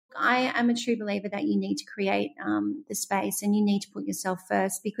I am a true believer that you need to create the space and you need to put yourself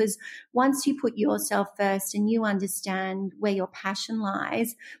first, because once you put yourself first and you understand where your passion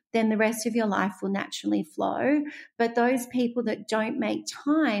lies, then the rest of your life will naturally flow. But those people that don't make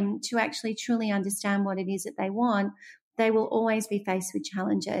time to actually truly understand what it is that they want, they will always be faced with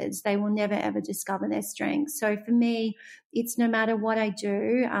challenges. They will never, ever discover their strengths. So for me, it's no matter what I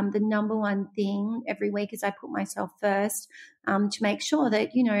do, the number one thing every week is I put myself first to make sure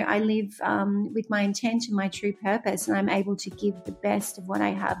that, you know, I live with my intent and my true purpose, and I'm able to give the best of what I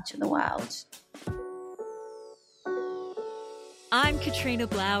have to the world. I'm Katrina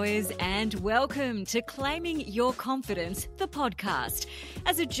Blowers, and welcome to Claiming Your Confidence, the podcast.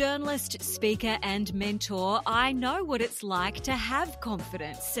 As a journalist, speaker and mentor, I know what it's like to have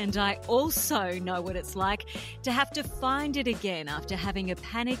confidence, and I also know what it's like to have to find it again after having a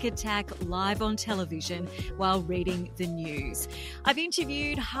panic attack live on television while reading the news. I've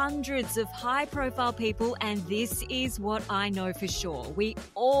interviewed hundreds of high-profile people, and this is what I know for sure. We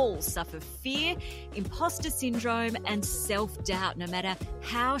all suffer fear, imposter syndrome, and self-doubt, no matter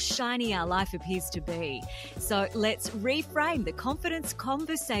how shiny our life appears to be. So let's reframe the confidence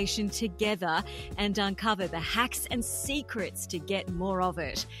conversation together and uncover the hacks and secrets to get more of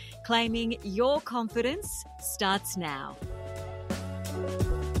it. Claiming Your Confidence starts now.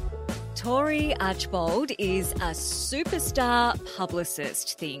 Tori Archbold is a superstar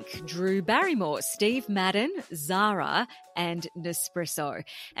publicist. Think Drew Barrymore, Steve Madden, Zara, and Nespresso.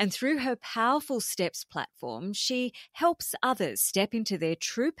 And through her Powerful Steps platform, she helps others step into their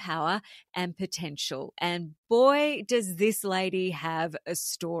true power and potential. And boy, does this lady have a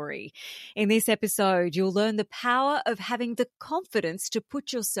story. In this episode, you'll learn the power of having the confidence to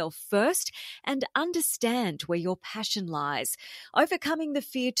put yourself first and understand where your passion lies. Overcoming the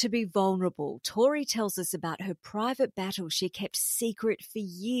fear to be vulnerable, Tori tells us about her private battle she kept secret for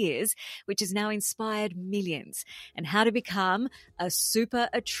years, which has now inspired millions, and how to become a super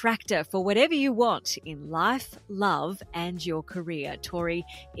attractor for whatever you want in life, love, and your career. Tori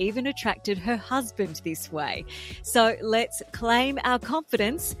even attracted her husband this way. So let's claim our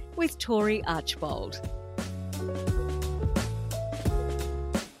confidence with Tori Archbold.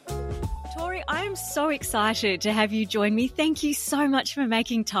 Tori, I am so excited to have you join me. Thank you so much for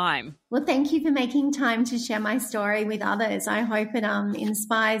making time. Well, thank you for making time to share my story with others. I hope it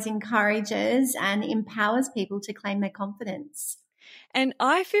inspires, encourages, and empowers people to claim their confidence. And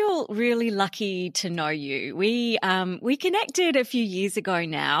I feel really lucky to know you. We connected a few years ago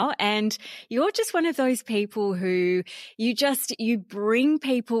now, and you're just one of those people who you bring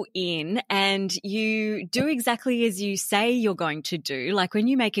people in and you do exactly as you say you're going to do. Like when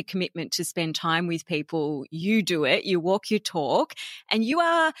you make a commitment to spend time with people, you do it, you walk your talk, and you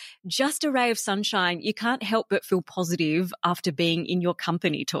are just a ray of sunshine. You can't help but feel positive after being in your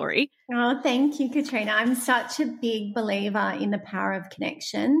company, Tori. Oh, thank you, Katrina. I'm such a big believer in the power of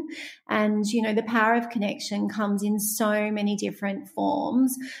connection. And, you know, the power of connection comes in so many different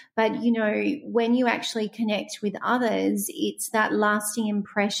forms. But, you know, when you actually connect with others, it's that lasting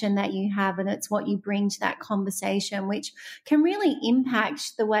impression that you have, and it's what you bring to that conversation, which can really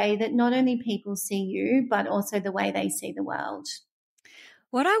impact the way that not only people see you, but also the way they see the world.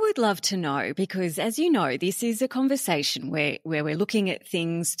 What I would love to know, because as you know, this is a conversation where we're looking at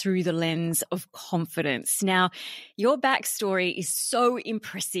things through the lens of confidence. Now, your backstory is so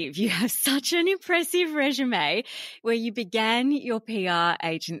impressive. You have such an impressive resume where you began your PR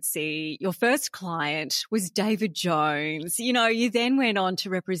agency. Your first client was David Jones. You know, you then went on to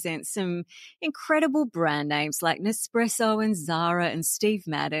represent some incredible brand names like Nespresso and Zara and Steve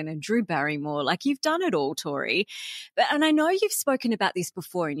Madden and Drew Barrymore. Like, you've done it all, Tori. And I know you've spoken about this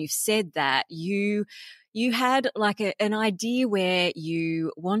before, and you've said that you had like an idea where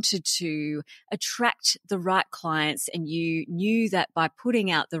you wanted to attract the right clients, and you knew that by putting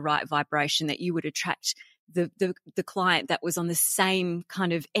out the right vibration that you would attract the client that was on the same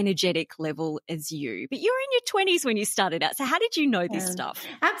kind of energetic level as you. But you were in your 20s when you started out. So how did you know this stuff?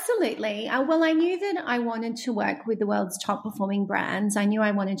 Absolutely. Well, I knew that I wanted to work with the world's top performing brands. I knew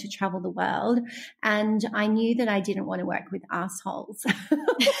I wanted to travel the world, and I knew that I didn't want to work with assholes.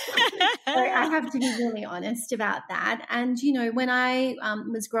 So I have to be really honest about that. And, you know, when I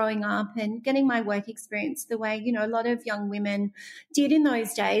was growing up and getting my work experience the way, you know, a lot of young women did in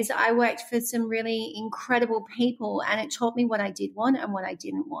those days, I worked for some really incredible people, and it taught me what I did want and what I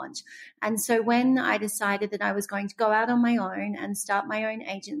didn't want. And so when I decided that I was going to go out on my own and start my own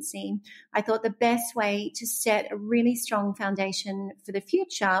agency, I thought the best way to set a really strong foundation for the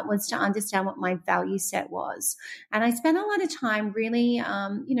future was to understand what my value set was. And I spent a lot of time really,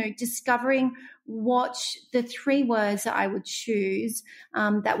 you know, discovering watch the 3 words that I would choose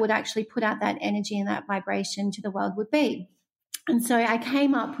that would actually put out that energy and that vibration to the world would be. And so I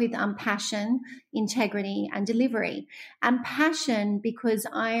came up with passion, integrity, and delivery. And passion, because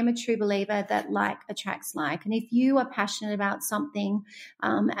I am a true believer that like attracts like. And if you are passionate about something,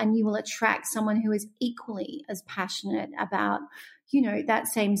 and you will attract someone who is equally as passionate about, that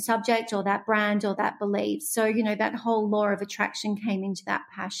same subject or that brand or that belief. So, that whole law of attraction came into that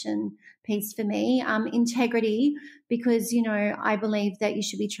passion piece for me. Integrity, because, I believe that you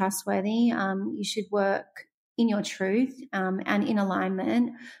should be trustworthy. You should work in your truth and in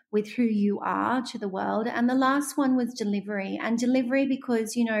alignment with who you are to the world. And the last one was delivery. And delivery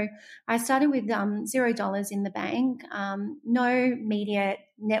because, I started with $0 in the bank, no media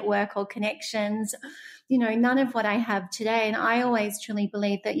network or connections, none of what I have today. And I always truly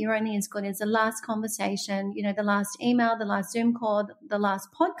believe that you're only as good as the last conversation, the last email, the last Zoom call, the last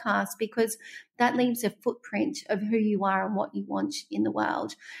podcast, because that leaves a footprint of who you are and what you want in the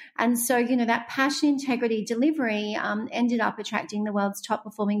world. And so, that passion, integrity, delivery ended up attracting the world's top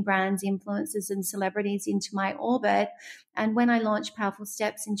performing brands, influencers, and celebrities into my orbit. And when I launched Powerful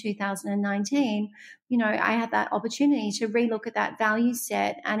Steps in 2019, I had that opportunity to relook at that value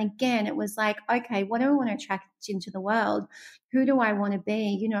set. And again, it was like, okay, what do I want to attract into the world? Who do I want to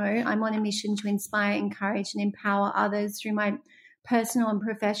be? I'm on a mission to inspire, encourage, and empower others through my personal and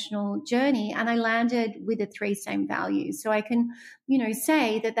professional journey. And I landed with the 3 same values. So I can,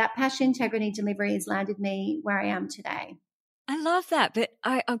 say that passion, integrity, delivery has landed me where I am today. I love that. But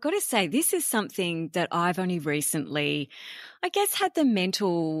I've got to say, this is something that I've only recently, I guess, had the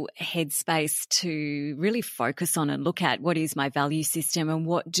mental headspace to really focus on and look at what is my value system and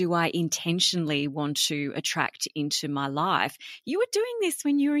what do I intentionally want to attract into my life. You were doing this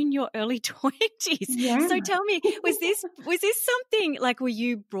when you were in your early 20s. Yeah. So tell me, was this something like, were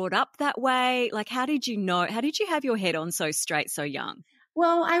you brought up that way? Like, how did you have your head on so straight so young?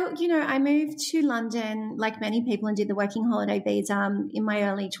 Well, I moved to London like many people and did the working holiday visa in my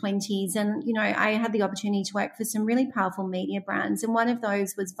early 20s. And, I had the opportunity to work for some really powerful media brands. And one of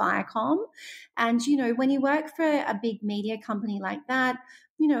those was Viacom. And, when you work for a big media company like that,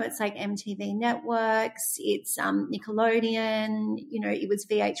 it's like MTV Networks, it's Nickelodeon, it was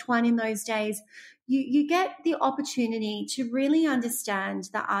VH1 in those days. You get the opportunity to really understand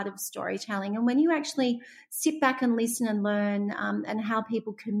the art of storytelling. And when you actually sit back and listen and learn and how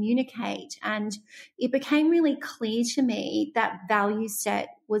people communicate, and it became really clear to me that value set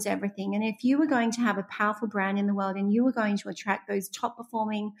was everything. And if you were going to have a powerful brand in the world and you were going to attract those top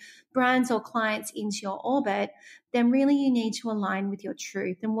performing brands or clients into your orbit, then really you need to align with your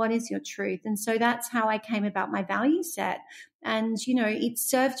truth. And what is your truth? And so that's how I came about my value set. And, it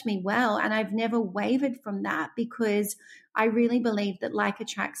served me well. And I've never wavered from that because I really believe that like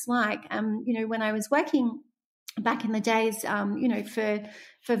attracts like. When I was working back in the days,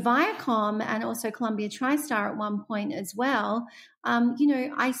 for Viacom and also Columbia TriStar at one point as well,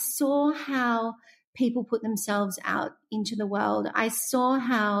 I saw how people put themselves out into the world. I saw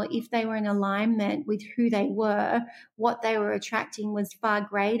how if they were in alignment with who they were, what they were attracting was far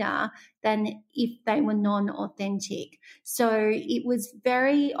greater than if they were non-authentic. So it was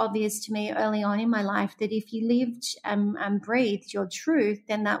very obvious to me early on in my life that if you lived and breathed your truth,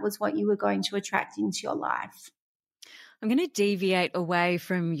 then that was what you were going to attract into your life. I'm going to deviate away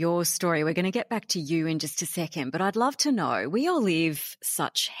from your story. We're going to get back to you in just a second, but I'd love to know, we all live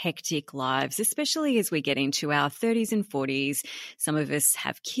such hectic lives, especially as we get into our 30s and 40s. Some of us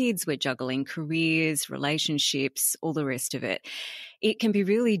have kids, we're juggling careers, relationships, all the rest of it. It can be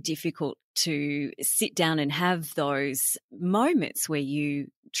really difficult to sit down and have those moments where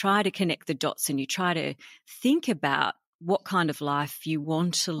you try to connect the dots and you try to think about what kind of life you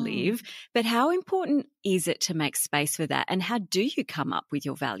want to live, but how important is it to make space for that? And how do you come up with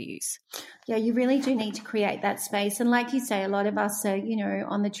your values? Yeah, you really do need to create that space. And like you say, a lot of us are,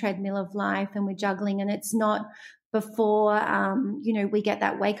 on the treadmill of life and we're juggling, and it's not before, we get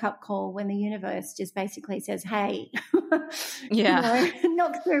that wake up call when the universe just basically says, hey,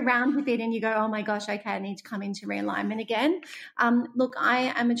 knocks you around with it and you go, oh my gosh, okay, I need to come into realignment again. Look,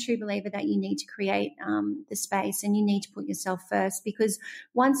 I am a true believer that you need to create the space and you need to put yourself first, because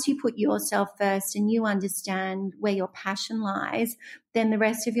once you put yourself first and you understand where your passion lies, then the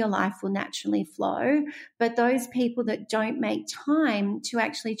rest of your life will naturally flow. But those people that don't make time to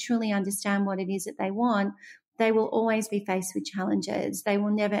actually truly understand what it is that they want, they will always be faced with challenges. They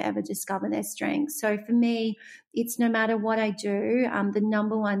will never, ever discover their strengths. So for me, it's no matter what I do, the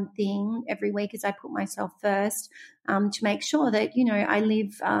number one thing every week is I put myself first to make sure that, I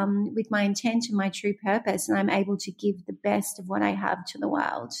live with my intent and my true purpose, and I'm able to give the best of what I have to the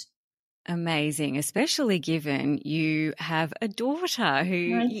world. Amazing, especially given you have a daughter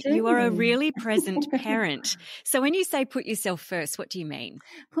who I you are a do. really present parent. So when you say put yourself first, what do you mean?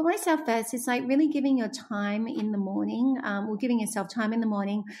 Put myself first. It's like really giving your time in the morning, or giving yourself time in the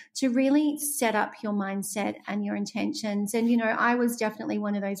morning to really set up your mindset and your intentions. And, I was definitely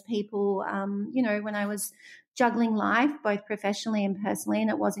one of those people, when I was juggling life, both professionally and personally, and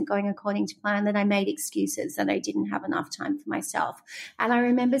it wasn't going according to plan, that I made excuses that I didn't have enough time for myself. And I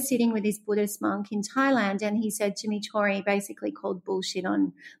remember sitting with this Buddhist monk in Thailand, and he said to me, Tori, basically called bullshit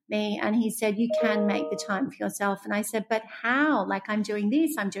on me. And he said, you can make the time for yourself. And I said, but how? Like, I'm doing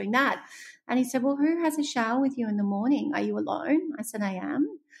this, I'm doing that. And he said, well, who has a shower with you in the morning? Are you alone? I said, I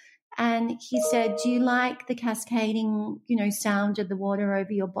am. And he said, do you like the cascading, sound of the water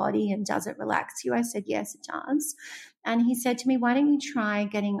over your body, and does it relax you? I said, yes, it does. And he said to me, why don't you try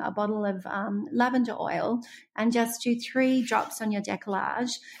getting a bottle of lavender oil and just do 3 drops on your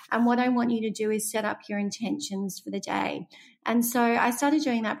décollage. And what I want you to do is set up your intentions for the day. And so I started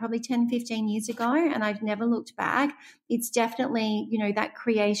doing that probably 10, 15 years ago, and I've never looked back. It's definitely, that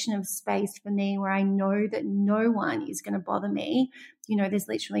creation of space for me where I know that no one is going to bother me. There's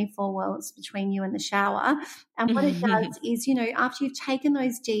literally 4 worlds between you and the shower. And what it does is, after you've taken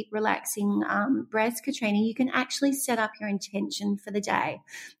those deep, relaxing breaths, Katrina, you can actually set up your intention for the day.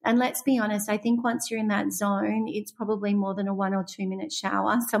 And let's be honest, I think once you're in that zone, it's probably more than a 1 or 2 minute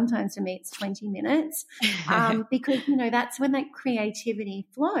shower. Sometimes for me, it's 20 minutes because, that's when that creativity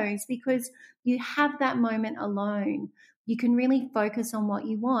flows, because you have that moment alone. You can really focus on what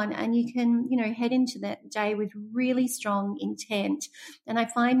you want, and you can, head into that day with really strong intent. And I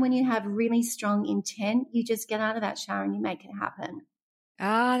find when you have really strong intent, you just get out of that shower and you make it happen.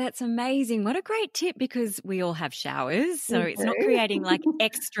 Ah, that's amazing. What a great tip, because we all have showers. So it's not creating like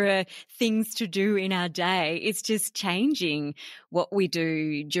extra things to do in our day. It's just changing what we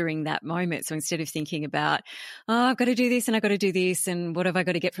do during that moment. So instead of thinking about, I've got to do this and I've got to do this and what have I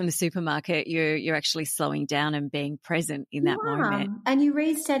got to get from the supermarket, you're actually slowing down and being present in that moment. And you're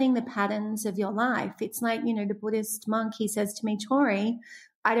resetting the patterns of your life. It's like, the Buddhist monk, he says to me, Tori,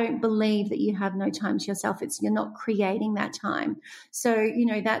 I don't believe that you have no time to yourself. You're not creating that time. So,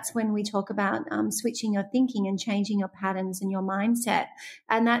 that's when we talk about switching your thinking and changing your patterns and your mindset.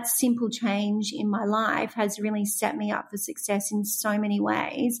 And that simple change in my life has really set me up for success in so many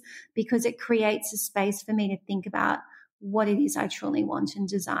ways, because it creates a space for me to think about what it is I truly want and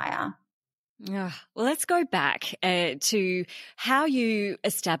desire. Well, let's go back to how you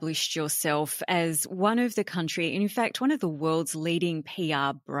established yourself as one of the country, and in fact, one of the world's leading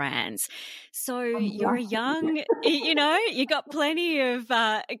PR brands. So you're young, you got plenty of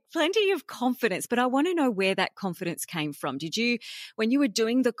confidence, but I want to know where that confidence came from. When you were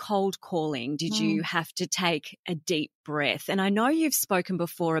doing the cold calling, did you have to take a deep breath? And I know you've spoken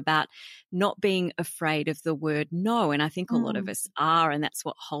before about not being afraid of the word no, and I think a lot of us are, and that's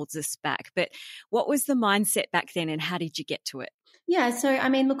what holds us back. But what was the mindset back then, and how did you get to it? Yeah. So, I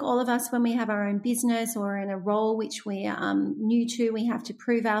mean, look, all of us, when we have our own business or in a role which we're new to, we have to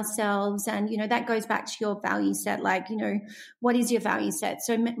prove ourselves. And, that goes back to your value set. Like, what is your value set?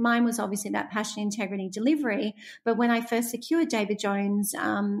 So mine was obviously that passion, integrity, delivery. But when I first secured David Jones,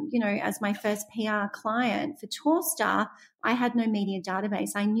 as my first PR client for Tourstar, I had no media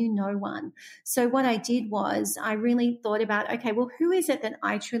database. I knew no one. So what I did was I really thought about, okay, well, who is it that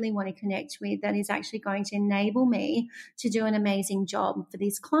I truly want to connect with that is actually going to enable me to do an amazing job for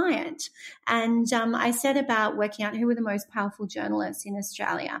this client? And I set about working out who were the most powerful journalists in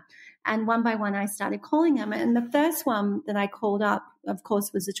Australia. And one by one, I started calling them. And the first one that I called up, of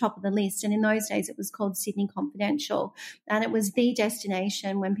course, was the top of the list. And in those days, it was called Sydney Confidential. And it was the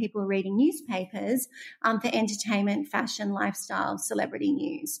destination when people were reading newspapers for entertainment, fashion, lifestyle, celebrity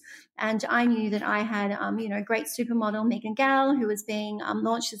news. And I knew that I had, a great supermodel, Megan Gall, who was being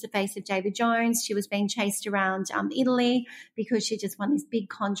launched as the face of David Jones. She was being chased around Italy because she just won this big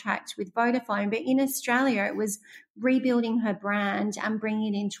contract with Vodafone. But in Australia, it was rebuilding her brand and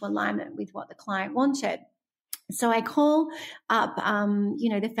bringing it into alignment with what the client wanted. So I call up,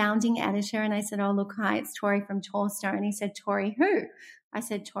 the founding editor, and I said, oh, look, hi, it's Tori from Tourstar. And he said, Tori who? I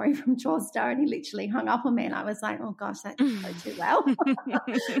said, Tori from Tourstar, and he literally hung up on me. And I was like, oh, gosh, that didn't go too well.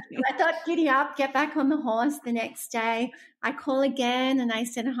 I thought, giddy up, get back on the horse. The next day, I call again, and I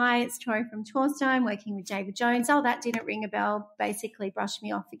said, hi, it's Tori from Tourstar. I'm working with David Jones. Oh, that didn't ring a bell, basically brushed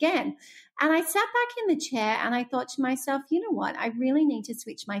me off again. And I sat back in the chair, and I thought to myself, you know what? I really need to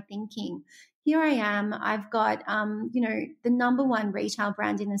switch my thinking. here I am. I've got, the number one retail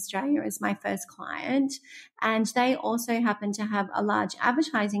brand in Australia as my first client. And they also happen to have a large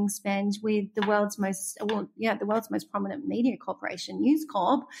advertising spend with the world's most prominent media corporation, News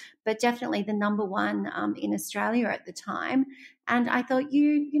Corp, but definitely the number one in Australia at the time. And I thought,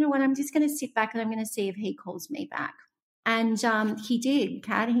 you know what, I'm just going to sit back and I'm going to see if he calls me back. And he did,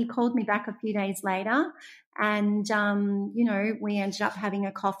 Kat. He called me back a few days later. And, we ended up having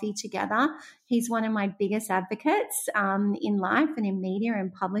a coffee together. He's one of my biggest advocates in life and in media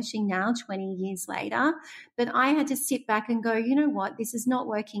and publishing now, 20 years later. But I had to sit back and go, you know what, this is not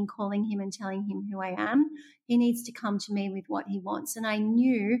working, calling him and telling him who I am. He needs to come to me with what he wants. And I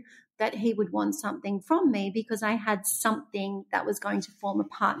knew that he would want something from me because I had something that was going to form a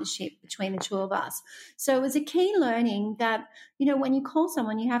partnership between the two of us. So it was a key learning that, when you call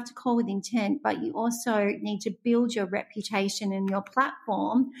someone, you have to call with intent, but you also need to build your reputation and your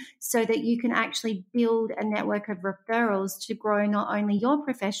platform so that you can actually build a network of referrals to grow not only your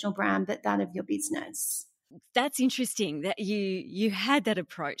professional brand, but that of your business. That's interesting that you had that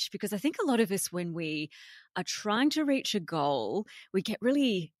approach, because I think a lot of us, when we are trying to reach a goal, we get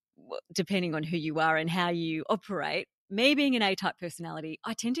really, depending on who you are and how you operate, me being an A-type personality,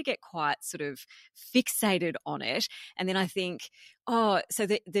 I tend to get quite sort of fixated on it. And then I think, so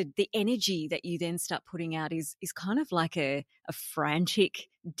the energy that you then start putting out is kind of like a frantic,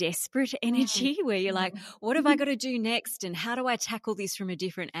 desperate energy where you're like, what have I got to do next? And how do I tackle this from a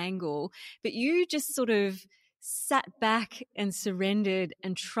different angle? But you just sort of sat back and surrendered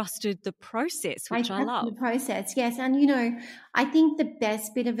and trusted the process, which I love. The process, yes. And, I think the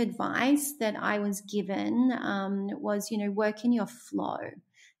best bit of advice that I was given was, work in your flow.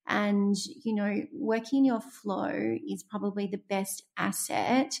 And, working in your flow is probably the best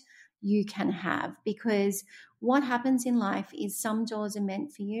asset you can have, because what happens in life is some doors are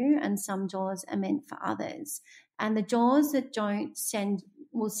meant for you and some doors are meant for others. And the doors that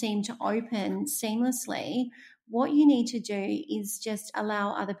will seem to open seamlessly. What you need to do is just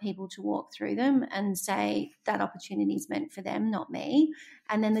allow other people to walk through them and say that opportunity is meant for them, not me.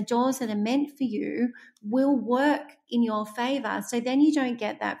 And then the doors that are meant for you will work in your favor. So then you don't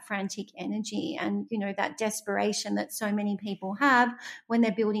get that frantic energy and, that desperation that so many people have when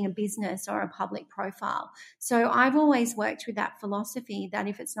they're building a business or a public profile. So I've always worked with that philosophy that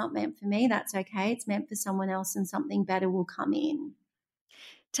if it's not meant for me, that's okay. It's meant for someone else and something better will come in.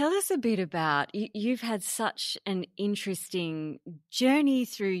 Tell us a bit about, you've had such an interesting journey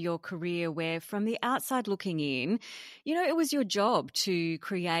through your career where, from the outside looking in, it was your job to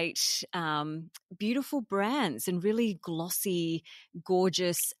create beautiful brands and really glossy,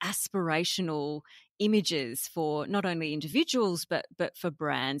 gorgeous, aspirational images for not only individuals but for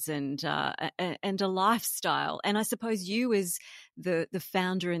brands and a lifestyle. And I suppose you, as the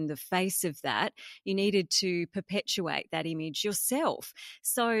founder and the face of that, you needed to perpetuate that image yourself.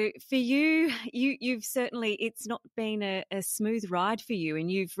 So for you've certainly, it's not been a smooth ride for you, and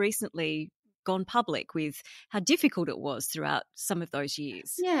you've recently gone public with how difficult it was throughout some of those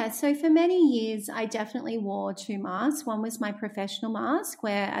years. Yeah, so for many years, I definitely wore two masks. One was my professional mask,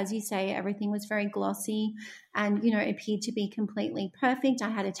 where, as you say, everything was very glossy and, appeared to be completely perfect. I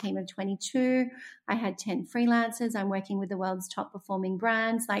had a team of 22. I had 10 freelancers. I'm working with the world's top performing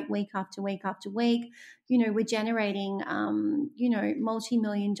brands, like week after week after week. We're generating,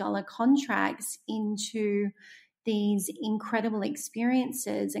 multi-million-dollar contracts into these incredible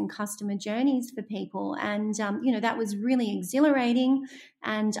experiences and customer journeys for people. And, that was really exhilarating.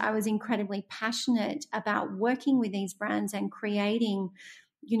 And I was incredibly passionate about working with these brands and creating,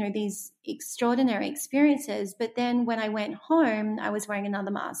 these extraordinary experiences. But then when I went home, I was wearing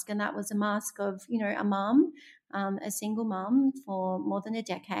another mask, and that was a mask of, a mum, a single mum for more than a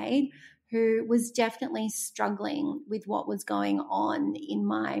decade, who was definitely struggling with what was going on in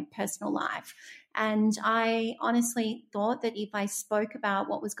my personal life. And I honestly thought that if I spoke about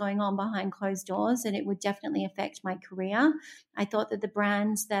what was going on behind closed doors, that it would definitely affect my career. I thought that the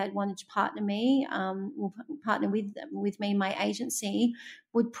brands that wanted to partner with me, my agency,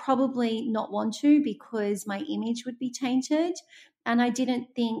 would probably not want to, because my image would be tainted. And I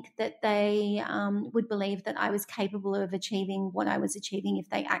didn't think that they would believe that I was capable of achieving what I was achieving if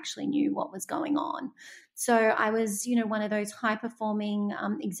they actually knew what was going on. So I was, one of those high-performing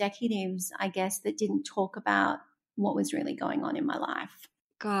executives, I guess, that didn't talk about what was really going on in my life.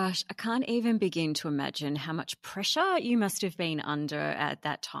 Gosh, I can't even begin to imagine how much pressure you must have been under at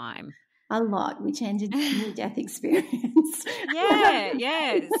that time. A lot, which ended in a near-death experience.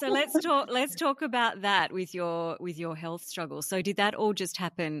 Yeah. So let's talk about that with your health struggle. So did that all just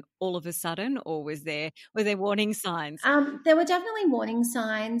happen all of a sudden, or were there warning signs? There were definitely warning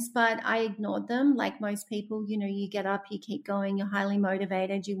signs, but I ignored them. Like most people, you get up, you keep going, you're highly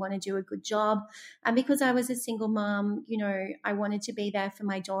motivated, you want to do a good job. And because I was a single mom, I wanted to be there for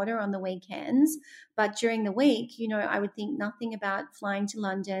my daughter on the weekends. But during the week, I would think nothing about flying to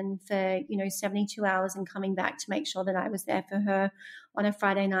London for, 72 hours and coming back to make sure that I was there for her on a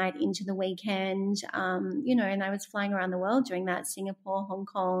Friday night into the weekend. And I was flying around the world doing that, Singapore, Hong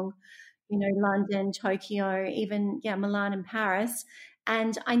Kong, London, Tokyo, even, Milan and Paris.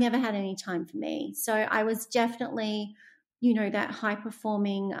 And I never had any time for me. So I was definitely, that high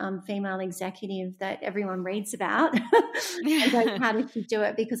performing female executive that everyone reads about. And goes, how did she do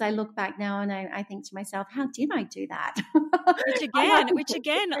it? Because I look back now and I think to myself, how did I do that? Which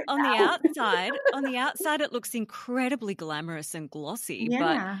again, on the outside, it looks incredibly glamorous and glossy.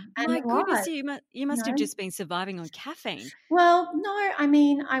 Yeah, but my goodness, you must have just been surviving on caffeine. Well, no,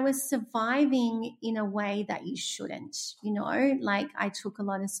 I was surviving in a way that you shouldn't, like I took a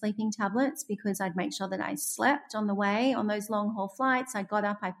lot of sleeping tablets because I'd make sure that I slept on the way on those long haul flights. I got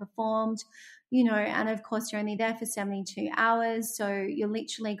up, I performed, and of course you're only there for 72 hours. So you're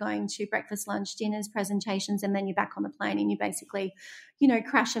literally going to breakfast, lunch, dinners, presentations, and then you're back on the plane and you basically,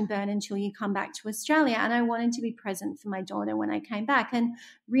 crash and burn until you come back to Australia. And I wanted to be present for my daughter when I came back. And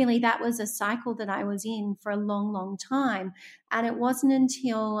really that was a cycle that I was in for a long, long time. And it wasn't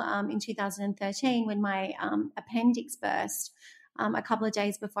until in 2013 when my appendix burst, a couple of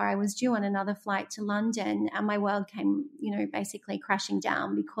days before I was due on another flight to London, and my world came, basically crashing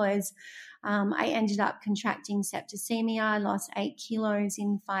down because I ended up contracting septicemia. I lost 8 kilos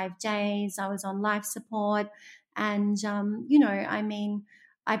in 5 days. I was on life support. And,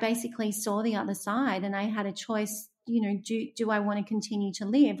 I basically saw the other side and I had a choice, do I want to continue to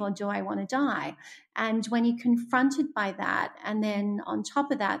live or do I want to die? And when you're confronted by that, and then on top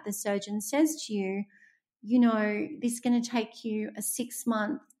of that, the surgeon says to you, this is going to take you a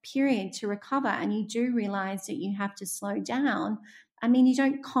 6-month period to recover, and you do realize that you have to slow down. You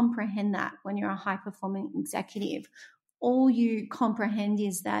don't comprehend that when you're a high-performing executive. All you comprehend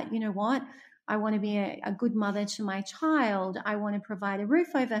is that, I want to be a good mother to my child. I want to provide a roof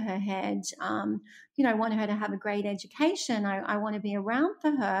over her head. I want her to have a great education. I want to be around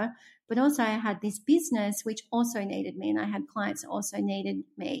for her. But also I had this business which also needed me, and I had clients that also needed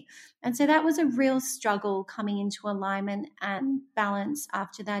me. And so that was a real struggle coming into alignment and balance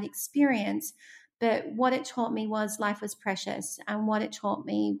after that experience. But what it taught me was life was precious, and what it taught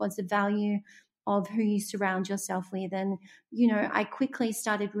me was the value of who you surround yourself with. And, I quickly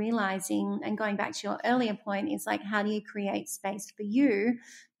started realizing, and going back to your earlier point, is like, how do you create space for you?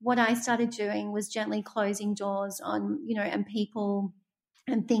 What I started doing was gently closing doors on, and people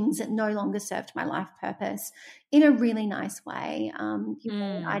and things that no longer served my life purpose in a really nice way.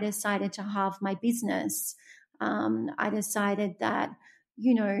 I decided to halve my business. I decided that,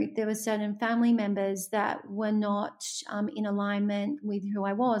 there were certain family members that were not in alignment with who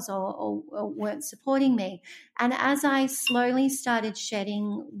I was or weren't supporting me. And as I slowly started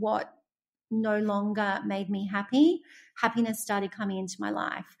shedding what no longer made me happy, happiness started coming into my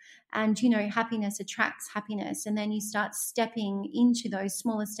life. And, happiness attracts happiness. And then you start stepping into those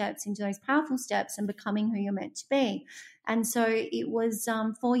smaller steps, into those powerful steps, and becoming who you're meant to be. And so it was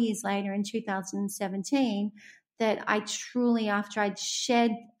 4 years later in 2017 that I truly, after I'd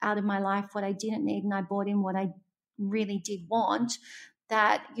shed out of my life what I didn't need and I brought in what I really did want,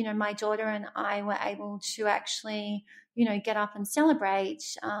 that, my daughter and I were able to actually, get up and celebrate.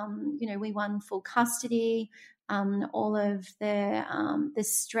 We won full custody. All of the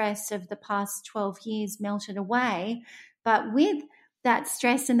stress of the past 12 years melted away. But with that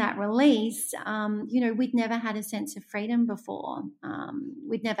stress and that release, we'd never had a sense of freedom before.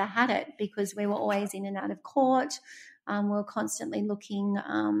 We'd never had it because we were always in and out of court. We were constantly looking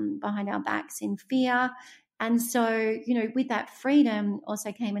behind our backs in fear. And so, with that freedom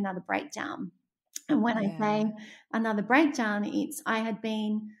also came another breakdown. And when I say another breakdown, I had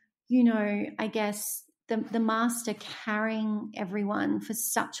been, I guess the master carrying everyone for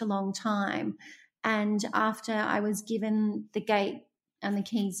such a long time. And after I was given the gate and the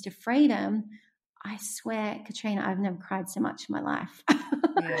keys to freedom, I swear, Katrina, I've never cried so much in my life.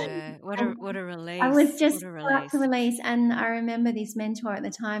 Yeah, what a release. I was just such a release. And I remember this mentor at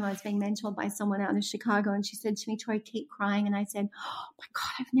the time, I was being mentored by someone out of Chicago, and she said to me, Tori, keep crying. And I said, oh my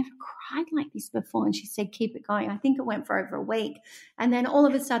God, I've never cried like this before. And she said, keep it going. I think it went for over a week. And then all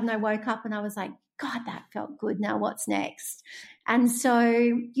of a sudden I woke up and I was like, God, that felt good. Now what's next? And so,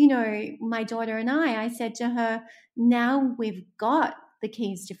 you know, my daughter and I said to her, now we've got the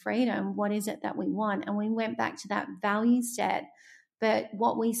keys to freedom. What is it that we want? And we went back to that value set. But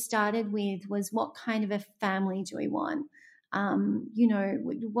what we started with was, what kind of a family do we want? You know,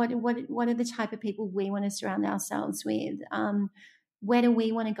 what are the type of people we want to surround ourselves with? Where do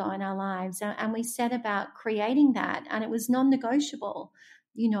we want to go in our lives? And we set about creating that, and it was non-negotiable,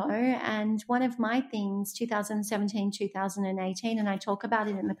 you know. And one of my things, 2017, 2018, and I talk about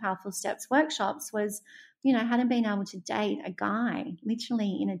it in the Powerful Steps workshops, was, you know, I hadn't been able to date a guy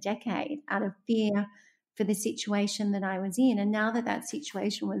literally in a decade out of fear for the situation that I was in. And now that that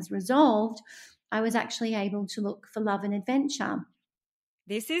situation was resolved, I was actually able to look for love and adventure.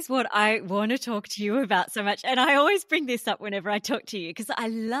 This is what I want to talk to you about so much. And I always bring this up whenever I talk to you because I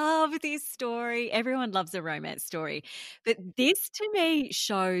love this story. Everyone loves a romance story. But this to me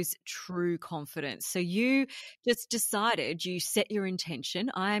shows true confidence. So you just decided, you set your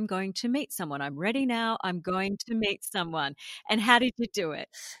intention, I am going to meet someone. I'm ready now. I'm going to meet someone. And how did you do it?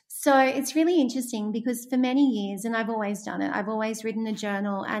 So it's really interesting because for many years, and I've always done it, I've always written a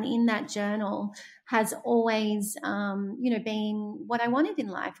journal, and in that journal has always, you know, been what I wanted in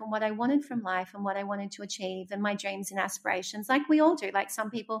life and what I wanted from life and what I wanted to achieve and my dreams and aspirations, like we all do. Like some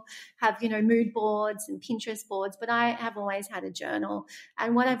people have, you know, mood boards and Pinterest boards, but I have always had a journal.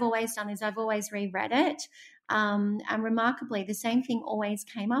 And what I've always done is I've always reread it. And remarkably, the same thing always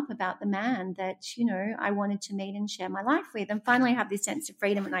came up about the man that, you know, I wanted to meet and share my life with, and finally have this sense of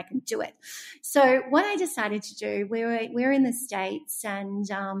freedom and I can do it. So what I decided to do, we were in the States, and,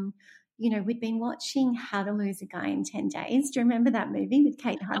 you know, we'd been watching How to Lose a Guy in 10 Days. Do you remember that movie with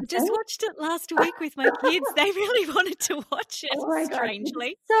Kate Hudson? I just watched it last week with my kids. They really wanted to watch it, oh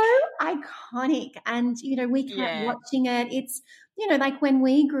strangely. So iconic. And, you know, we kept watching it. It's, you know, like when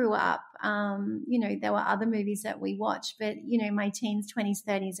we grew up, you know, there were other movies that we watched, but, you know, my teens, 20s,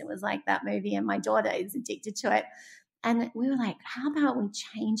 30s, it was like that movie, and my daughter is addicted to it. And we were like, how about we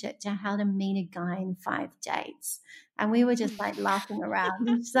change it to How to Meet a Guy in 5 Dates? And we were just like laughing around.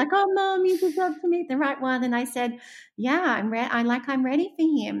 And she's like, oh, Mom, you deserve to meet the right one. And I said, yeah, I'm ready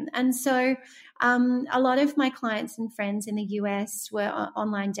for him. And so a lot of my clients and friends in the US were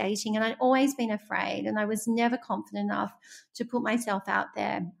online dating, and I'd always been afraid, and I was never confident enough to put myself out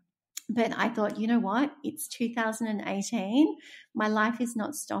there. But I thought, you know what? It's 2018. My life is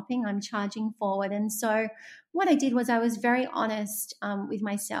not stopping. I'm charging forward. And so what I did was I was very honest with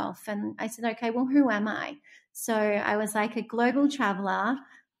myself. And I said, okay, well, who am I? So I was like a global traveler,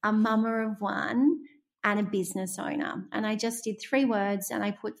 a mama of one, and a business owner. And I just did 3 words, and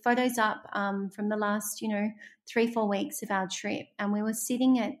I put photos up from the last, you know, 3-4 weeks of our trip. And we were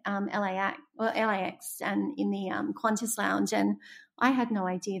sitting at LAX and in the Qantas lounge, and I had no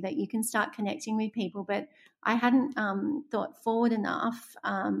idea that you can start connecting with people, but I hadn't thought forward enough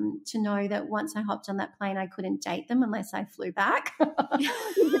to know that once I hopped on that plane, I couldn't date them unless I flew back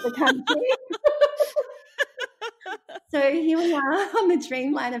into the country. So here we are on the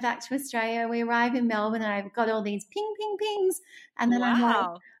Dreamliner back to Australia. We arrive in Melbourne, and I've got all these ping, ping, pings. And then I'm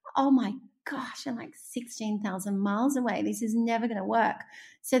like, oh my gosh, I'm like 16,000 miles away. This is never going to work.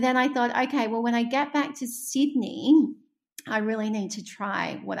 So then I thought, okay, well, when I get back to Sydney, I really need to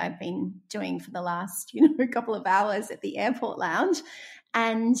try what I've been doing for the last, you know, couple of hours at the airport lounge,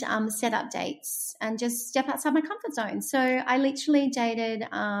 and set up dates and just step outside my comfort zone. So I literally dated,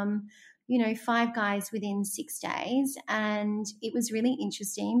 you know, 5 guys within 6 days. And it was really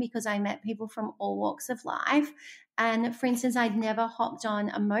interesting because I met people from all walks of life. And for instance, I'd never hopped on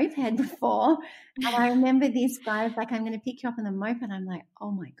a moped before. And I remember this guy was like, I'm going to pick you up on the moped. I'm like,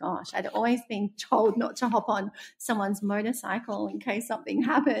 oh my gosh, I'd always been told not to hop on someone's motorcycle in case something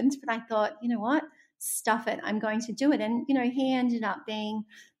happened. But I thought, you know what, stuff it, I'm going to do it. And, you know, he ended up being,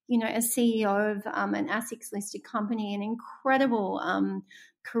 you know, a CEO of an ASICS listed company, an incredible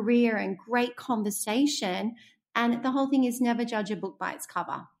career and great conversation. And the whole thing is never judge a book by its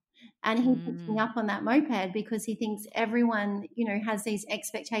cover. And he puts me up on that moped because he thinks everyone, you know, has these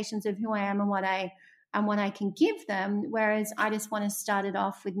expectations of who I am and what I can give them, whereas I just want to start it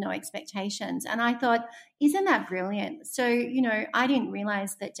off with no expectations. And I thought, isn't that brilliant? So, you know, I didn't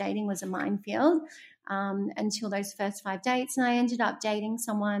realize that dating was a minefield until those first 5 dates. And I ended up dating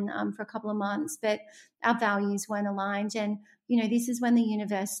someone for a couple of months, but our values weren't aligned. And, you know, this is when the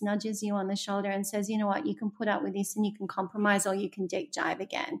universe nudges you on the shoulder and says, you know what, you can put up with this and you can compromise, or you can deep dive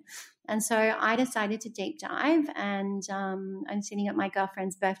again. And so I decided to deep dive, and I'm sitting at my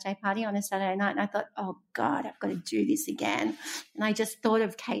girlfriend's birthday party on a Saturday night, and I thought, oh God, I've got to do this again. And I just thought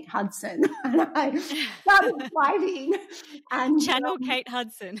of Kate Hudson, and I started fighting. And Channel Kate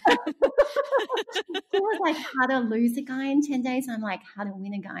Hudson. She was like, how to lose a guy in 10 days. I'm like, how to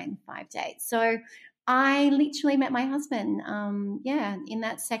win a guy in 5 days. So I literally met my husband, in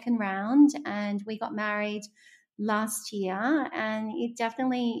that second round, and we got married last year. And it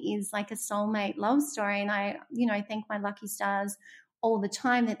definitely is like a soulmate love story. And I, thank my lucky stars all the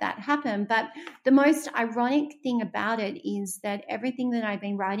time that happened. But the most ironic thing about it is that everything that I've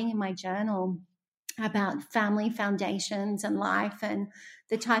been writing in my journal about family foundations and life and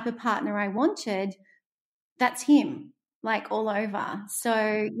the type of partner I wanted, that's him, like all over.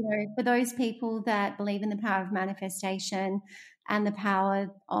 So, for those people that believe in the power of manifestation and the power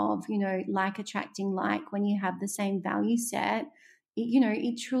of, like attracting like when you have the same value set,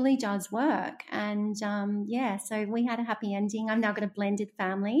 it truly does work. And so we had a happy ending. I'm now got a blended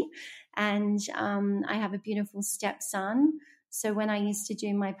family, and I have a beautiful stepson. So when I used to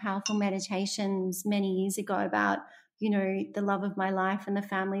do my powerful meditations many years ago about, the love of my life and the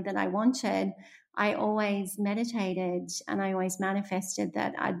family that I wanted, I always meditated and I always manifested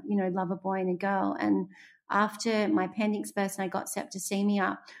that I'd, love a boy and a girl. And after my appendix burst and I got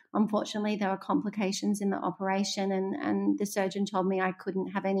septicemia, unfortunately, there were complications in the operation, and the surgeon told me I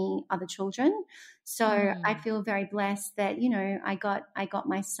couldn't have any other children. So I feel very blessed that, I got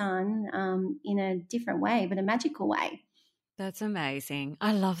my son in a different way, but a magical way. That's amazing.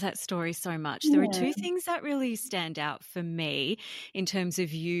 I love that story so much. Yeah. There are two things that really stand out for me in terms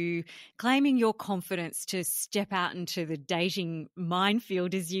of you claiming your confidence to step out into the dating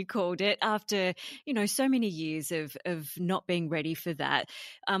minefield, as you called it, after, so many years of not being ready for that.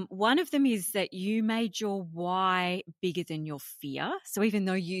 One of them is that you made your why bigger than your fear. So even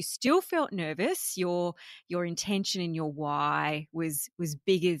though you still felt nervous, your intention and your why was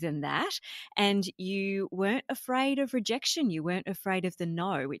bigger than that. And you weren't afraid of rejection. You weren't afraid of the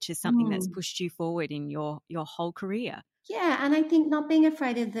no, which is something that's pushed you forward in your whole career. Yeah, and I think not being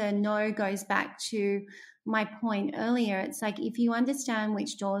afraid of the no goes back to my point earlier. It's like if you understand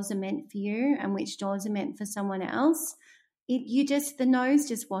which doors are meant for you and which doors are meant for someone else, the no's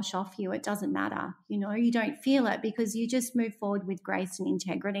just wash off you. It doesn't matter. You don't feel it because you just move forward with grace and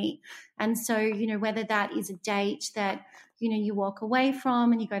integrity. And so, whether that is a date that, you walk away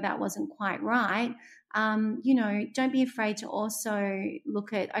from and you go, that wasn't quite right. Don't be afraid to also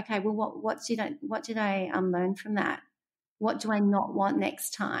look at, okay, well, what did I learn from that? What do I not want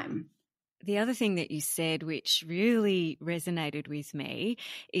next time? The other thing that you said, which really resonated with me,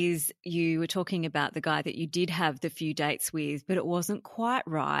 is you were talking about the guy that you did have the few dates with, but it wasn't quite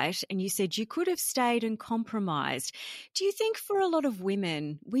right. And you said you could have stayed and compromised. Do you think for a lot of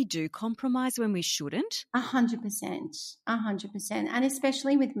women, we do compromise when we shouldn't? 100%, 100%. And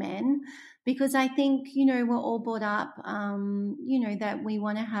especially with men, because I think, we're all brought up, that we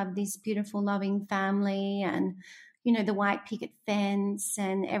want to have this beautiful, loving family and, the white picket fence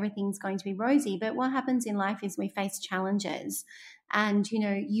and everything's going to be rosy. But what happens in life is we face challenges, and,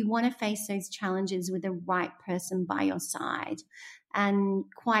 you want to face those challenges with the right person by your side. And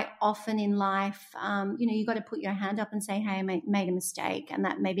quite often in life, you got to put your hand up and say, hey, I made a mistake, and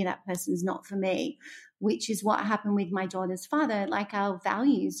that maybe that person's not for me, which is what happened with my daughter's father. Like our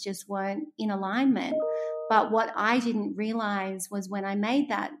values just weren't in alignment. But what I didn't realize was when I made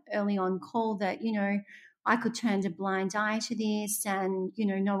that early on call that, I could turn a blind eye to this and,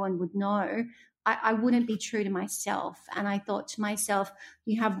 no one would know. I wouldn't be true to myself. And I thought to myself,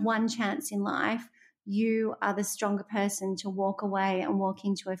 you have one chance in life. You are the stronger person to walk away and walk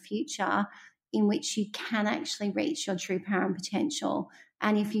into a future in which you can actually reach your true power and potential.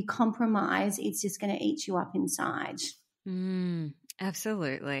 And if you compromise, it's just going to eat you up inside.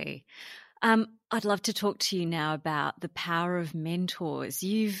 Absolutely. I'd love to talk to you now about the power of mentors.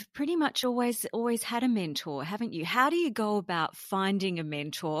 You've pretty much always had a mentor, haven't you? How do you go about finding a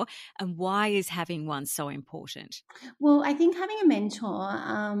mentor, and why is having one so important? Well, I think having a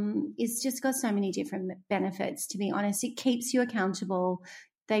mentor is just got so many different benefits, to be honest. It keeps you accountable.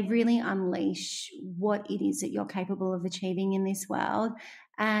 They really unleash what it is that you're capable of achieving in this world,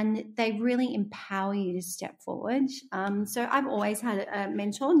 and they really empower you to step forward. So I've always had a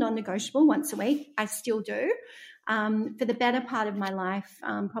mentor, non-negotiable, once a week. I still do. For the better part of my life,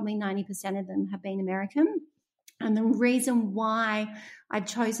 probably 90% of them have been American. And the reason why I've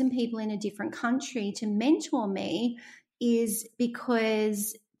chosen people in a different country to mentor me is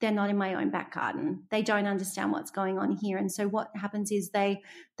because they're not in my own back garden. They don't understand what's going on here. And so what happens is they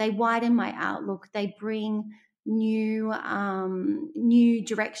widen my outlook. They bring new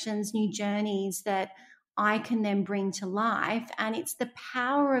directions, new journeys that I can then bring to life. And it's the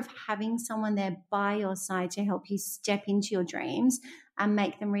power of having someone there by your side to help you step into your dreams and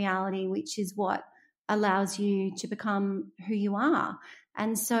make them reality, which is what allows you to become who you are.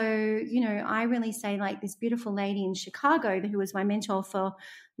 And so, I really say, like, this beautiful lady in Chicago who was my mentor for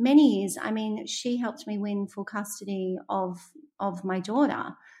many years, I mean, she helped me win full custody of my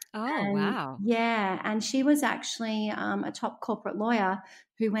daughter. Oh, And wow. yeah, and she was actually a top corporate lawyer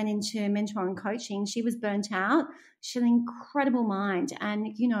who went into mentor and coaching. She was burnt out. She had an incredible mind. And,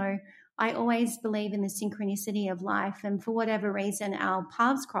 I always believe in the synchronicity of life. And for whatever reason, our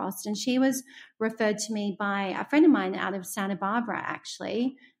paths crossed. And she was referred to me by a friend of mine out of Santa Barbara,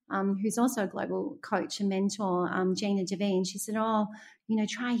 actually, who's also a global coach and mentor, Gina Devine. She said, oh,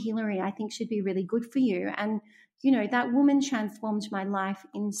 try Hillary. I think she'd be really good for you. And, that woman transformed my life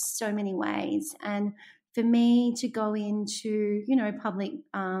in so many ways. And for me to go into, public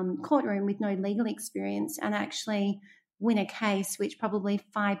courtroom with no legal experience and actually win a case, which probably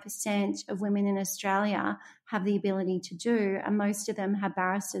 5% of women in Australia have the ability to do, and most of them have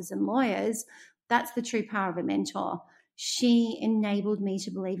barristers and lawyers, that's the true power of a mentor. She enabled me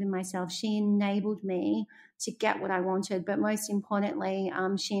to believe in myself. She enabled me to get what I wanted, but most importantly,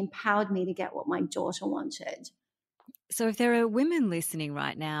 she empowered me to get what my daughter wanted. So if there are women listening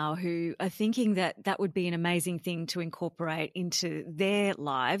right now who are thinking that that would be an amazing thing to incorporate into their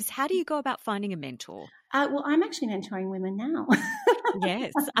lives, how do you go about finding a mentor? Well, I'm actually mentoring women now.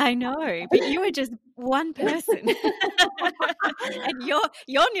 Yes, I know, but you are just one person and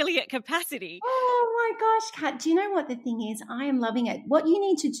you're nearly at capacity. Oh my gosh, Kat, do you know what the thing is? I am loving it. What you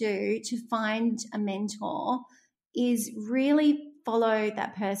need to do to find a mentor is really follow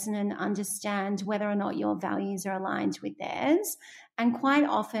that person and understand whether or not your values are aligned with theirs. And quite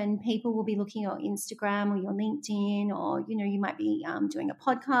often people will be looking at your Instagram or your LinkedIn, or, you might be doing a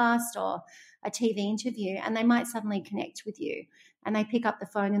podcast or a TV interview, and they might suddenly connect with you and they pick up the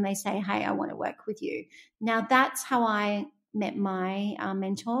phone and they say, hey, I want to work with you. Now, that's how I met my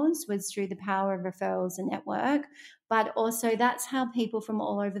mentors, was through the power of referrals and network. But also that's how people from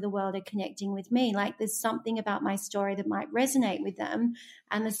all over the world are connecting with me. Like, there's something about my story that might resonate with them.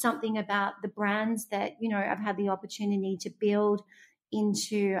 And there's something about the brands that, I've had the opportunity to build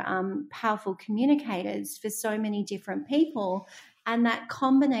into powerful communicators for so many different people. And that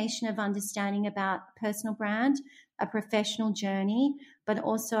combination of understanding about personal brand, a professional journey, but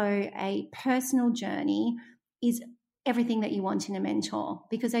also a personal journey is everything that you want in a mentor,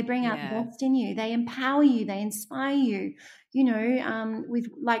 because they bring out the best in you. They empower you. They inspire you, with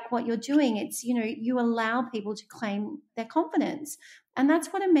like what you're doing. It's, you allow people to claim their confidence. And that's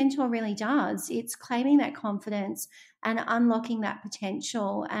what a mentor really does. It's claiming that confidence and unlocking that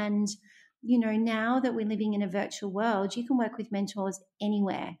potential. And, now that we're living in a virtual world, you can work with mentors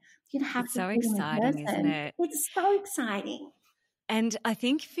anywhere. You don't have It's to so see them in exciting, person. isn't it? It's so exciting. And I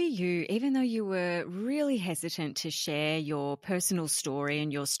think for you, even though you were really hesitant to share your personal story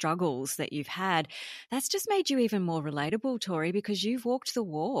and your struggles that you've had, that's just made you even more relatable, Tori, because you've walked the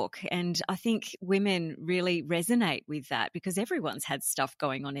walk. And I think women really resonate with that because everyone's had stuff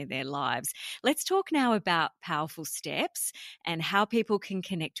going on in their lives. Let's talk now about Powerful Steps and how people can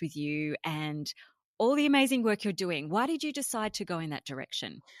connect with you and all the amazing work you're doing. Why did you decide to go in that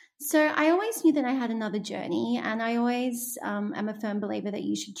direction? So I always knew that I had another journey, and I always am a firm believer that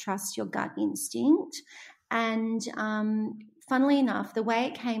you should trust your gut instinct. And funnily enough, the way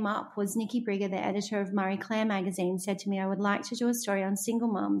it came up was Nikki Brigger, the editor of Marie Claire magazine, said to me, I would like to do a story on single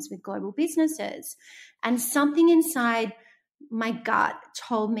moms with global businesses. And something inside my gut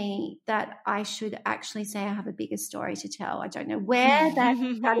told me that I should actually say I have a bigger story to tell. I don't know where that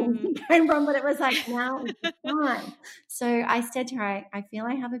came from, but it was like, now is the time. So I said to her, I feel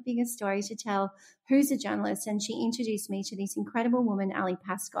I have a bigger story to tell. Who's a journalist? And she introduced me to this incredible woman, Ali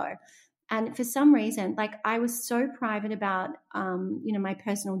Pascoe. And for some reason, like, I was so private about, my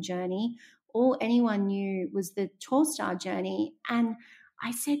personal journey. All anyone knew was the Tall Star journey. And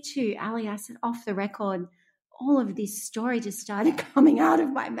I said to Ali, I said, off the record, all of this story just started coming out of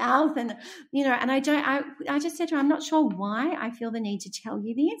my mouth. And, and I just said to her, I'm not sure why I feel the need to tell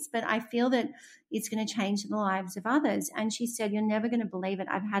you this, but I feel that it's going to change the lives of others. And she said, you're never going to believe it.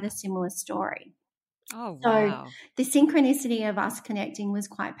 I've had a similar story. Oh, wow. So the synchronicity of us connecting was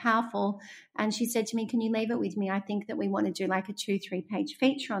quite powerful. And she said to me, can you leave it with me? I think that we want to do like a 2-3 page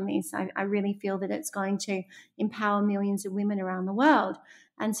feature on this. I really feel that it's going to empower millions of women around the world.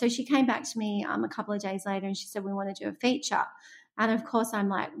 And so she came back to me a couple of days later and she said, we want to do a feature. And of course I'm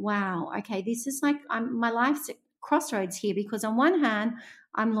like, wow, okay, this is like, my life's at crossroads here, because on one hand,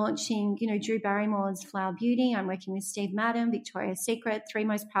 I'm launching, Drew Barrymore's Flower Beauty. I'm working with Steve Madden, Victoria's Secret, 3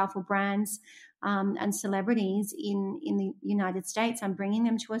 most powerful brands. and celebrities in the United States. I'm bringing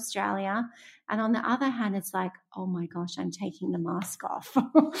them to Australia. And on the other hand, it's like, oh my gosh, I'm taking the mask off. So,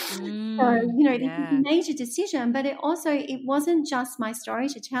 this is a major decision, but it wasn't just my story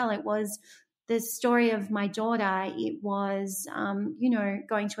to tell. It was the story of my daughter. It was,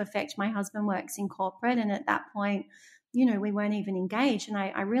 going to affect my husband works in corporate. And at that point, we weren't even engaged. And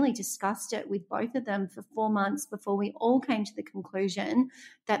I really discussed it with both of them for 4 months before we all came to the conclusion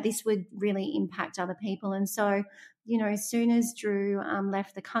that this would really impact other people. And so, as soon as Drew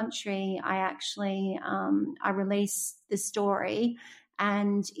left the country, I actually, I released the story,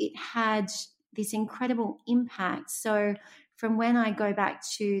 and it had this incredible impact. So from when I go back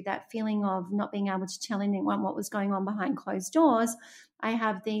to that feeling of not being able to tell anyone what was going on behind closed doors, I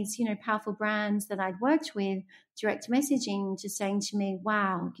have these, powerful brands that I'd worked with direct messaging, just saying to me,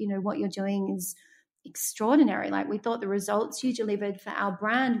 wow, what you're doing is extraordinary. Like, we thought the results you delivered for our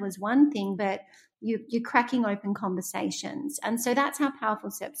brand was one thing, but you're cracking open conversations. And so that's how Powerful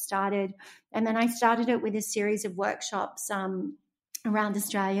Steps started. And then I started it with a series of workshops around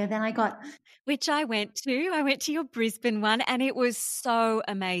Australia. Then I got... Which I went to. I went to your Brisbane one, and it was so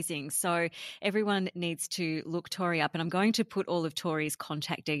amazing. So everyone needs to look Tori up, and I'm going to put all of Tori's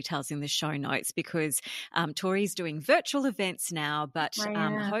contact details in the show notes, because Tori's doing virtual events now, but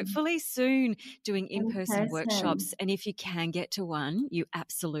hopefully soon doing in-person workshops. And if you can get to one, you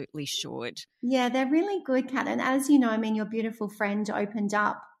absolutely should. Yeah, they're really good, Kat. And as you know, your beautiful friend opened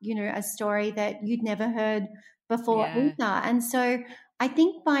up, a story that you'd never heard before either. And so I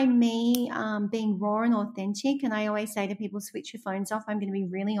think by me being raw and authentic, and I always say to people, switch your phones off. I'm going to be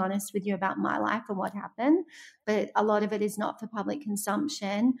really honest with you about my life and what happened, but a lot of it is not for public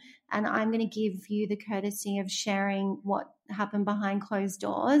consumption. And I'm going to give you the courtesy of sharing what happened behind closed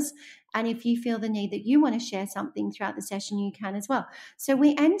doors. And if you feel the need that you want to share something throughout the session, you can as well. So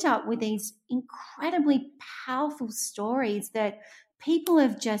we end up with these incredibly powerful stories that people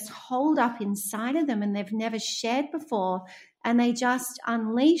have just holed up inside of them and they've never shared before. And they just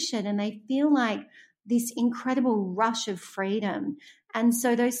unleash it, and they feel like this incredible rush of freedom. And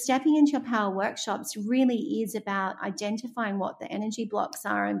so those Stepping into Your Power workshops really is about identifying what the energy blocks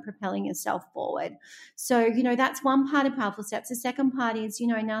are and propelling yourself forward. So, that's one part of Powerful Steps. The second part is,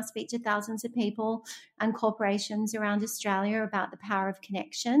 I now speak to thousands of people and corporations around Australia about the power of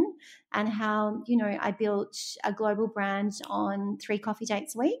connection, and how, I built a global brand on 3 coffee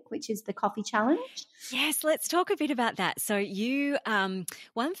dates a week, which is the Coffee Challenge. Yes, let's talk a bit about that. So you,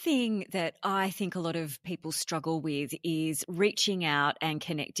 one thing that I think a lot of people struggle with is reaching out and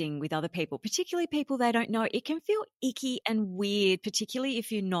connecting with other people, particularly people they don't know. It can feel icky and weird, particularly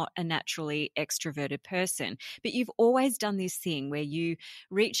if you're not a naturally extroverted person. But you've always done this thing where you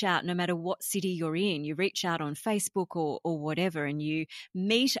reach out, no matter what city you're in, you reach out on Facebook or whatever, and you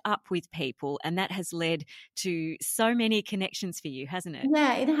meet up with people, and that has led to so many connections for you, hasn't it?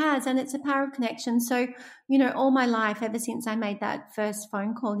 Yeah, it has, and it's a power of connection. So, all my life, ever since I made that first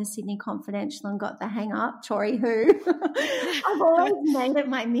phone call to Sydney Confidential and got the hang up, Tori who, I've always made it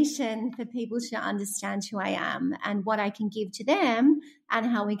my mission for people to understand who I am and what I can give to them and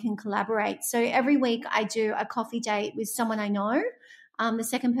how we can collaborate. So every week I do a coffee date with someone I know. The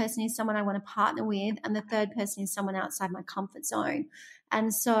second person is someone I want to partner with, and the third person is someone outside my comfort zone.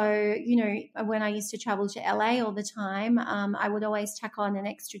 And so, when I used to travel to LA all the time, I would always tack on an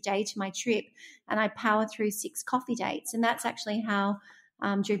extra day to my trip, and I power through 6 coffee dates. And that's actually how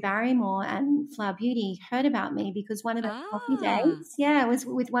Drew Barrymore and Flower Beauty heard about me, because one of the coffee dates, was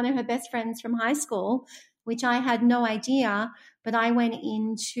with one of her best friends from high school, which I had no idea. But I went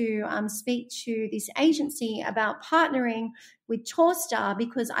in to speak to this agency about partnering with Torstar,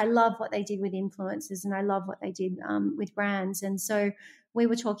 because I love what they did with influencers and I love what they did with brands. And so we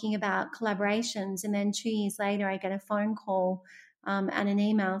were talking about collaborations. And then 2 years later, I get a phone call and an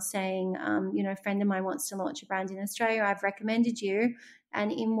email saying, a friend of mine wants to launch a brand in Australia. I've recommended you.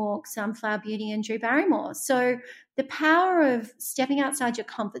 And in walks Flower Beauty and Drew Barrymore. So the power of stepping outside your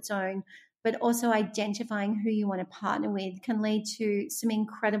comfort zone, but also identifying who you want to partner with, can lead to some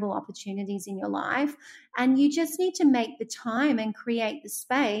incredible opportunities in your life. And you just need to make the time and create the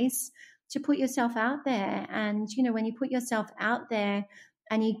space to put yourself out there. And, when you put yourself out there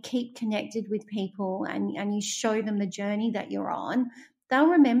and you keep connected with people and you show them the journey that you're on, they'll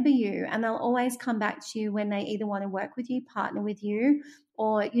remember you, and they'll always come back to you when they either want to work with you, partner with you,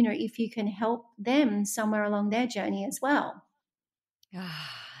 or, if you can help them somewhere along their journey as well.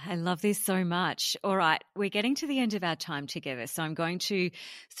 I love this so much. All right, we're getting to the end of our time together, so I'm going to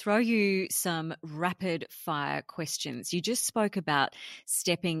throw you some rapid fire questions. You just spoke about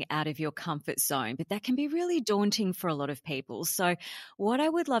stepping out of your comfort zone, but that can be really daunting for a lot of people. So what I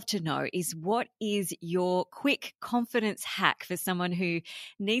would love to know is, what is your quick confidence hack for someone who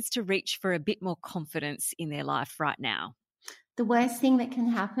needs to reach for a bit more confidence in their life right now? The worst thing that can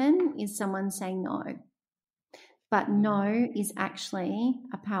happen is someone saying no. But no is actually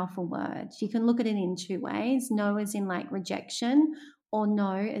a powerful word. You can look at it in two ways. No as in like rejection, or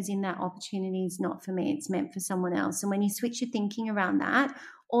no as in that opportunity is not for me, it's meant for someone else. And when you switch your thinking around that,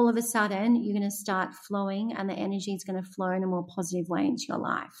 all of a sudden you're going to start flowing, and the energy is going to flow in a more positive way into your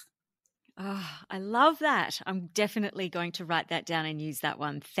life. Oh, I love that. I'm definitely going to write that down and use that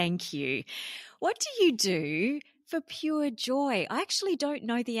one. Thank you. What do you do for pure joy? I actually don't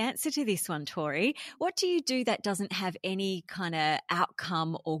know the answer to this one, Tori. What do you do that doesn't have any kind of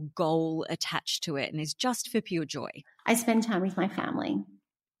outcome or goal attached to it and is just for pure joy? I spend time with my family.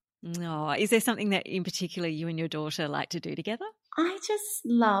 Oh, is there something that in particular you and your daughter like to do together? I just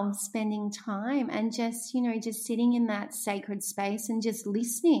love spending time and just, just sitting in that sacred space and just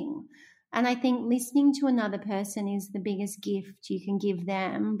listening. And I think listening to another person is the biggest gift you can give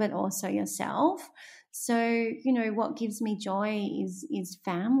them, but also yourself. So, what gives me joy is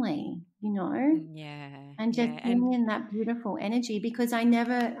family, Yeah. and just Yeah. being in that beautiful energy, because I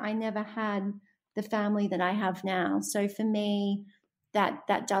never had the family that I have now. So for me, that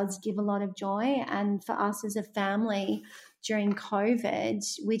does give a lot of joy. And for us as a family during COVID,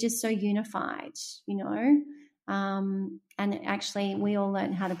 we're just so unified, and actually we all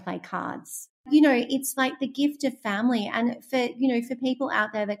learned how to play cards. It's like the gift of family. And for people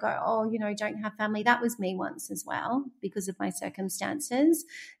out there that go, oh, don't have family, that was me once as well because of my circumstances.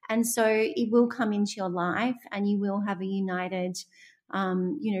 And so it will come into your life and you will have a united,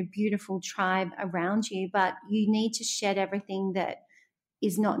 beautiful tribe around you, but you need to shed everything that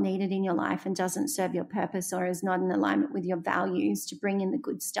is not needed in your life and doesn't serve your purpose or is not in alignment with your values to bring in the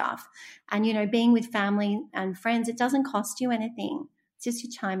good stuff. And, being with family and friends, it doesn't cost you anything. It's just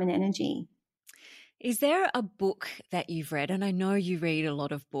your time and energy. Is there a book that you've read, and I know you read a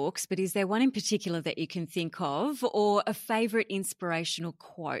lot of books, but is there one in particular that you can think of, or a favourite inspirational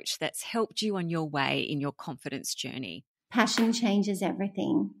quote that's helped you on your way in your confidence journey? Passion changes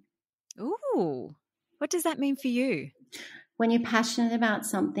everything. Ooh, what does that mean for you? When you're passionate about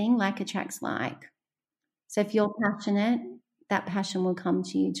something, like attracts like. So if you're passionate, that passion will come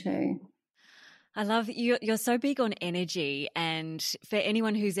to you too. I love you're so big on energy, and for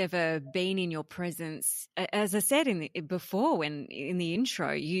anyone who's ever been in your presence, as I said before when in the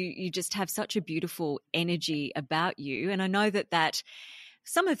intro, you just have such a beautiful energy about you, and I know that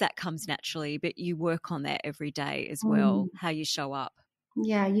some of that comes naturally, but you work on that every day as well, how you show up.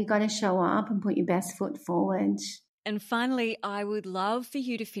 Yeah, you got to show up and put your best foot forward. And finally, I would love for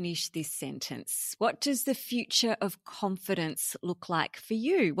you to finish this sentence. What does the future of confidence look like for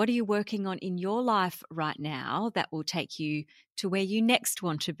you? What are you working on in your life right now that will take you to where you next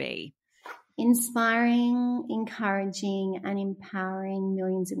want to be? Inspiring, encouraging, and empowering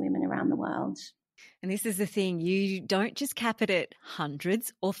millions of women around the world. And this is the thing, you don't just cap it at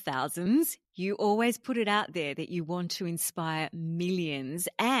hundreds or thousands. You always put it out there that you want to inspire millions.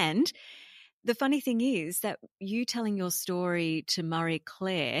 And the funny thing is that you telling your story to Marie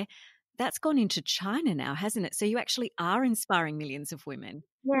Claire, that's gone into China now, hasn't it? So you actually are inspiring millions of women.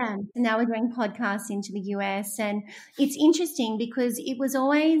 Yeah. Now we're doing podcasts into the US. And it's interesting because it was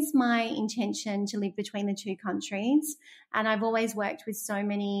always my intention to live between the two countries. And I've always worked with so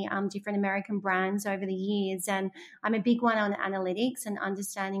many different American brands over the years. And I'm a big one on analytics and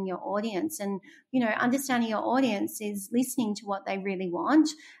understanding your audience. And, understanding your audience is listening to what they really want.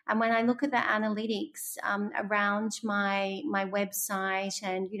 And when I look at the analytics around my website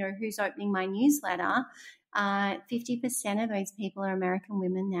and, who's opening my newsletter, 50% of those people are American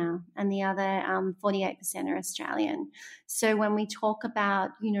women now, and the other 48% are Australian. So when we talk about,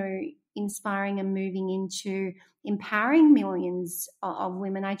 inspiring and moving into empowering millions of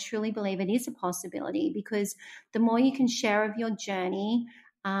women, I truly believe it is a possibility, because the more you can share of your journey,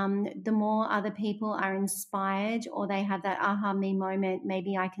 the more other people are inspired, or they have that aha me moment,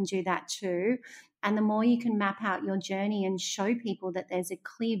 maybe I can do that too. And the more you can map out your journey and show people that there's a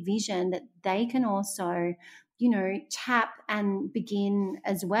clear vision that they can also, tap and begin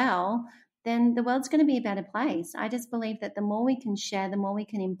as well, then the world's going to be a better place. I just believe that the more we can share, the more we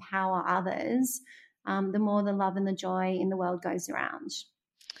can empower others, the more the love and the joy in the world goes around.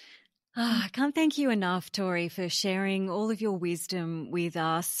 I can't thank you enough, Tori, for sharing all of your wisdom with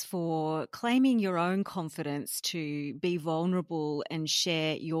us, for claiming your own confidence to be vulnerable and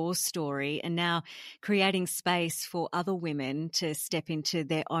share your story, and now creating space for other women to step into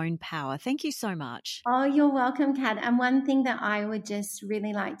their own power. Thank you so much. Oh, you're welcome, Kat. And one thing that I would just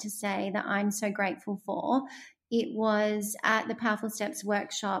really like to say that I'm so grateful for, it was at the Powerful Steps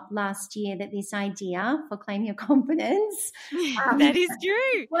workshop last year that this idea for Claim Your Confidence that is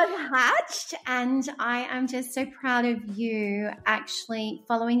true. was hatched. And I am just so proud of you actually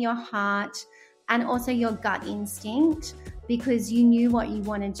following your heart and also your gut instinct, because you knew what you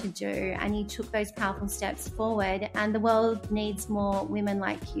wanted to do and you took those powerful steps forward, and the world needs more women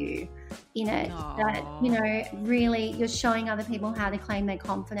like you in it. Aww. That, you know, really you're showing other people how to claim their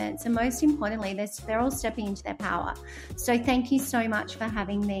confidence, and most importantly, they're all stepping into their power. So thank you so much for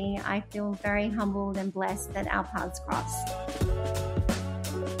having me. I feel very humbled and blessed that our paths crossed.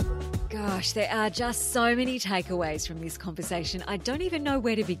 Gosh, there are just so many takeaways from this conversation. I don't even know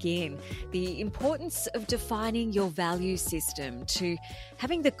where to begin. The importance of defining your value system, to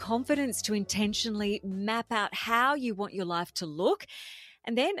having the confidence to intentionally map out how you want your life to look,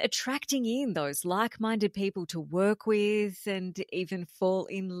 and then attracting in those like-minded people to work with and even fall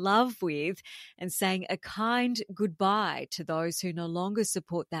in love with, and saying a kind goodbye to those who no longer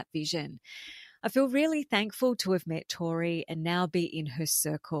support that vision. I feel really thankful to have met Tori and now be in her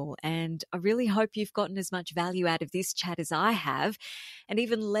circle. And I really hope you've gotten as much value out of this chat as I have, and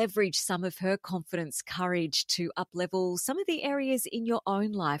even leverage some of her confidence, courage to up-level some of the areas in your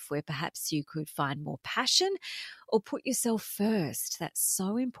own life where perhaps you could find more passion or put yourself first. That's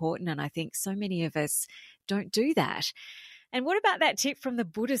so important. And I think so many of us don't do that. And what about that tip from the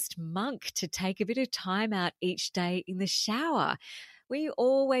Buddhist monk to take a bit of time out each day in the shower? We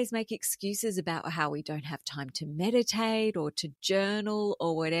always make excuses about how we don't have time to meditate or to journal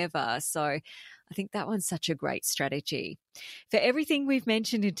or whatever. So I think that one's such a great strategy. For everything we've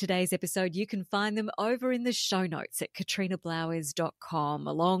mentioned in today's episode, you can find them over in the show notes at katrinablowers.com,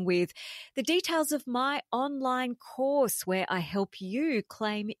 along with the details of my online course where I help you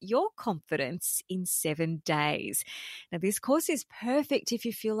claim your confidence in 7 days. Now, this course is perfect if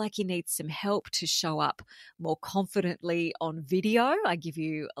you feel like you need some help to show up more confidently on video. I give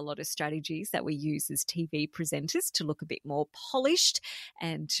you a lot of strategies that we use as TV presenters to look a bit more polished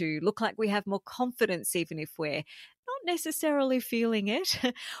and to look like we have more confidence, even if we're not necessarily feeling it.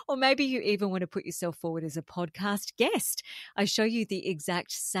 Or maybe you even want to put yourself forward as a podcast guest. I show you the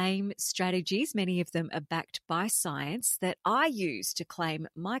exact same strategies, many of them are backed by science, that I use to claim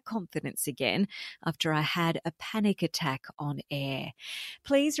my confidence again after I had a panic attack on air.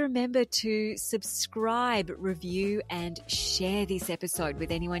 Please remember to subscribe, review, and share this episode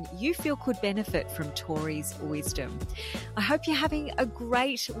with anyone you feel could benefit from Tori's wisdom. I hope you're having a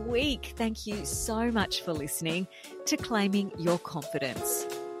great week. Thank you so much for listening to Claiming Your Confidence.